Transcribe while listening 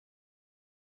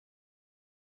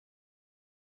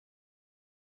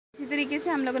इसी तरीके से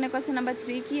हम लोगों ने क्वेश्चन नंबर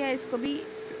 3 किया है, इसको भी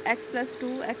x +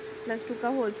 2 का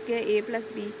whole square a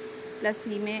 + b +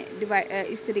 c में डिवाइड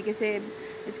इस तरीके से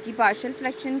इसकी पार्शियल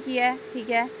फ्रैक्शन किया है। ठीक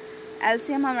है,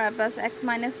 एलसीएम हमारे पास x -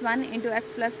 1 ×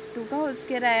 x + 2 का होल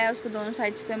स्क्वायर आया है, उसको दोनों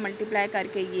साइड्स पे मल्टीप्लाई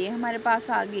करके ये हमारे पास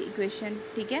आ गई इक्वेशन।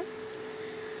 ठीक है,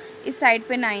 इस साइड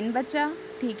पे 9 बचा।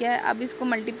 ठीक है, अब इसको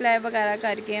मल्टीप्लाई वगैरह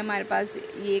करके हमारे पास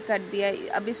ये कर दिया।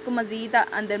 अब इसको मज़ीद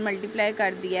अंदर मल्टीप्लाई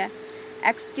कर दिया है,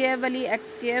 एक्स स्क्वायर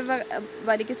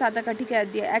वाली के साथ इकट्ठी कर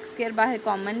दिया। एक्स स्क्वायर बाहर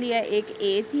कॉमन लिया है, एक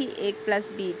a थी एक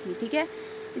 +b थी। ठीक है,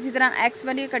 इसी तरह x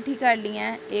वाली इकट्ठी कर ली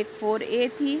है, एक 4a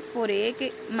थी, 4a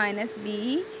के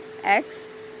 -bx।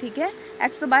 ठीक है,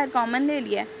 x तो बाहर कॉमन ले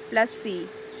लिया +c।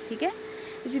 ठीक है,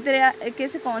 इसी तरीके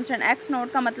से कांस्टेंट x0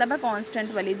 का मतलब है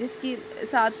कांस्टेंट वाली जिसकी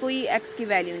साथ कोई x की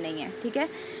वैल्यू नहीं है। ठीक है,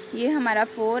 ये हमारा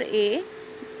 4a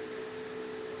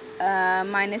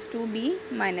 -2b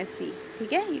 -c।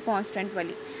 ठीक है, ये कांस्टेंट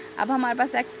वाली। अब हमारे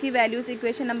पास x की वैल्यूज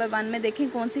इक्वेशन नंबर 1 में देखें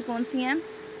कौन सी हैं,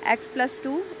 x +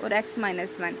 2 और x -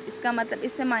 1। इसका मतलब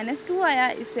इससे -2 आया,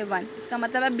 इससे 1। इसका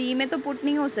मतलब है b में तो पुट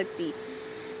नहीं हो सकती,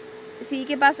 c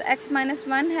के पास x -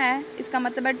 1 है, इसका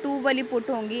मतलब है 2 वाली पुट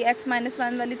होंगी, x -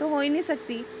 1 वाली तो हो ही नहीं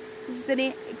सकती। इसी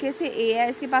तरीके से a है,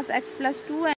 इसके पास x +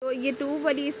 2 है, तो ये 2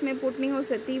 वाली इसमें पुट नहीं हो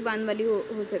सकती, 1 वाली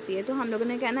हो सकती है। तो हम लोगों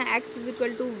ने कहना है x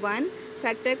 = 1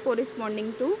 factor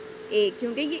corresponding to a,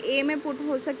 क्योंकि ये a में पुट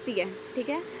हो सकती है। ठीक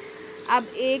है, अब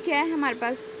a क्या है हमारे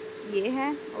पास, ये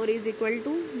है और =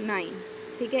 9।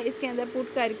 ठीक है, इसके अंदर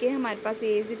पुट करके हमारे पास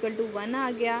a = 1 आ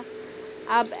गया।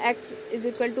 अब x =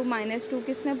 -2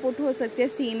 किस में पुट हो सकती है,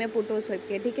 c में पुट हो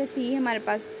सकती है। ठीक है, c हमारे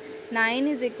पास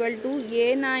 9 =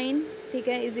 ये 9। ठीक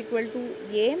है,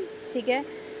 = ये। ठीक है,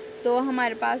 तो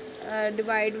हमारे पास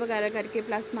डिवाइड वगैरह करके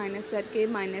प्लस माइनस करके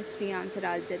 -3 आंसर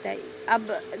आ जाता है। अब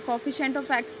कोफिशिएंट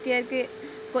ऑफ x स्क्वायर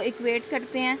को इक्वेट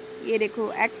करते हैं। ये देखो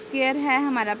x स्क्वायर है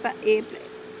हमारा a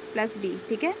 + b।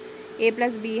 ठीक है, a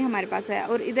 + b हमारे पास है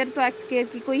और इधर तो x स्क्वायर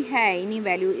की कोई है ही नहीं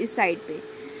वैल्यू इस साइड पे,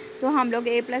 तो हम लोग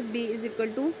a + b =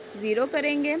 0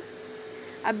 करेंगे।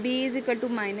 अब b =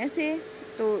 -a,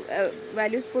 तो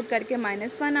वैल्यूज़ पुट करके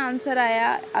 -1 आंसर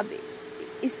आया। अब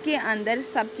इसके अंदर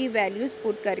सबकी वैल्यूज़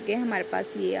पुट करके हमारे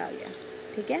पास ये आ गया।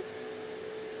 ठीक है,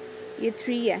 ये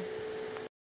 3 है।